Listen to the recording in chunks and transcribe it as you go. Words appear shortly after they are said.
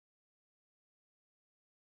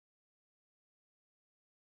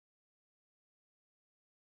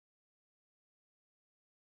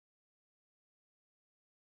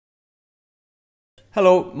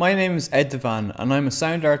Hello, my name is Ed Devane and I'm a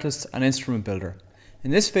sound artist and instrument builder.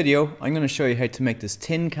 In this video, I'm going to show you how to make this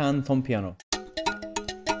tin can thumb piano.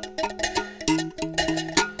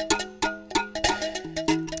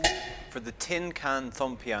 For the tin can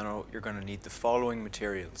thumb piano, you're going to need the following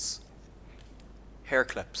materials: hair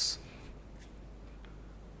clips,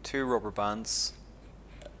 2 rubber bands,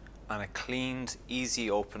 and a cleaned, easy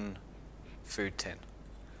open food tin.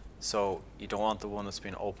 So you don't want the one that's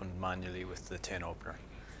been opened manually with the tin opener.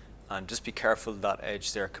 And just be careful, that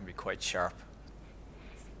edge there can be quite sharp.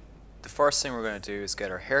 The first thing we're going to do is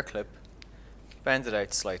get our hair clip, bend it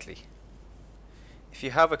out slightly. If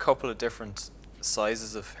you have a couple of different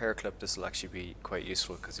sizes of hair clip, this will actually be quite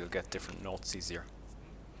useful because you'll get different notes easier.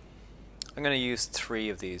 I'm going to use 3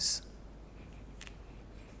 of these.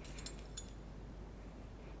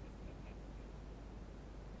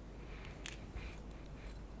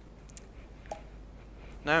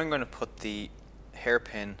 Now I'm going to put the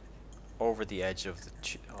hairpin over the edge of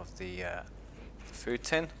the food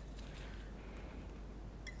tin.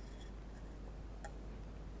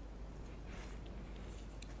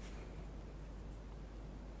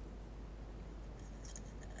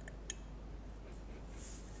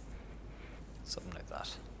 Something like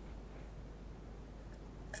that.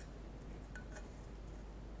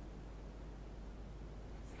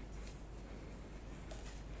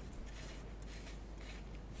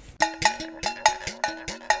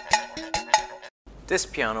 This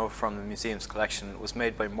piano from the museum's collection was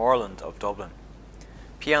made by Morland of Dublin.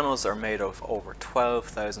 Pianos are made of over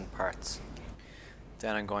 12,000 parts.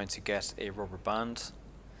 Then I'm going to get a rubber band.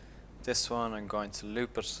 This one I'm going to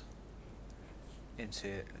loop it into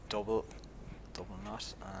a double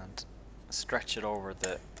knot and stretch it over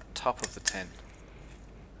the top of the tin.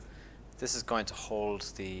 This is going to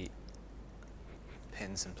hold the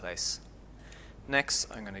pins in place. Next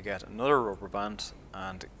I'm going to get another rubber band,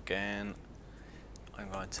 and again I'm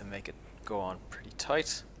going to make it go on pretty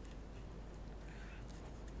tight.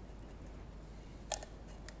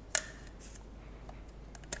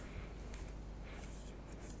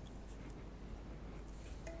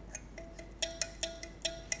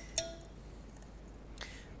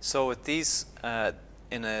 So with these,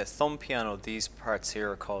 in a thumb piano, these parts here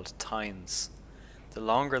are called tines. The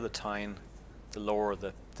longer the tine, the lower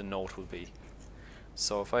the note will be.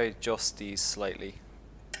 So if I adjust these slightly,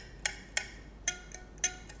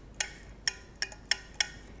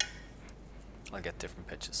 I'll get different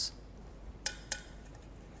pitches.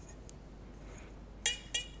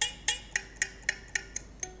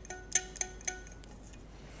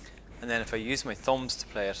 And then if I use my thumbs to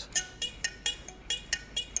play it,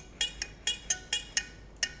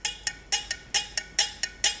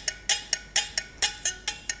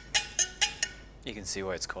 you can see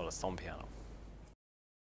why it's called a thumb piano.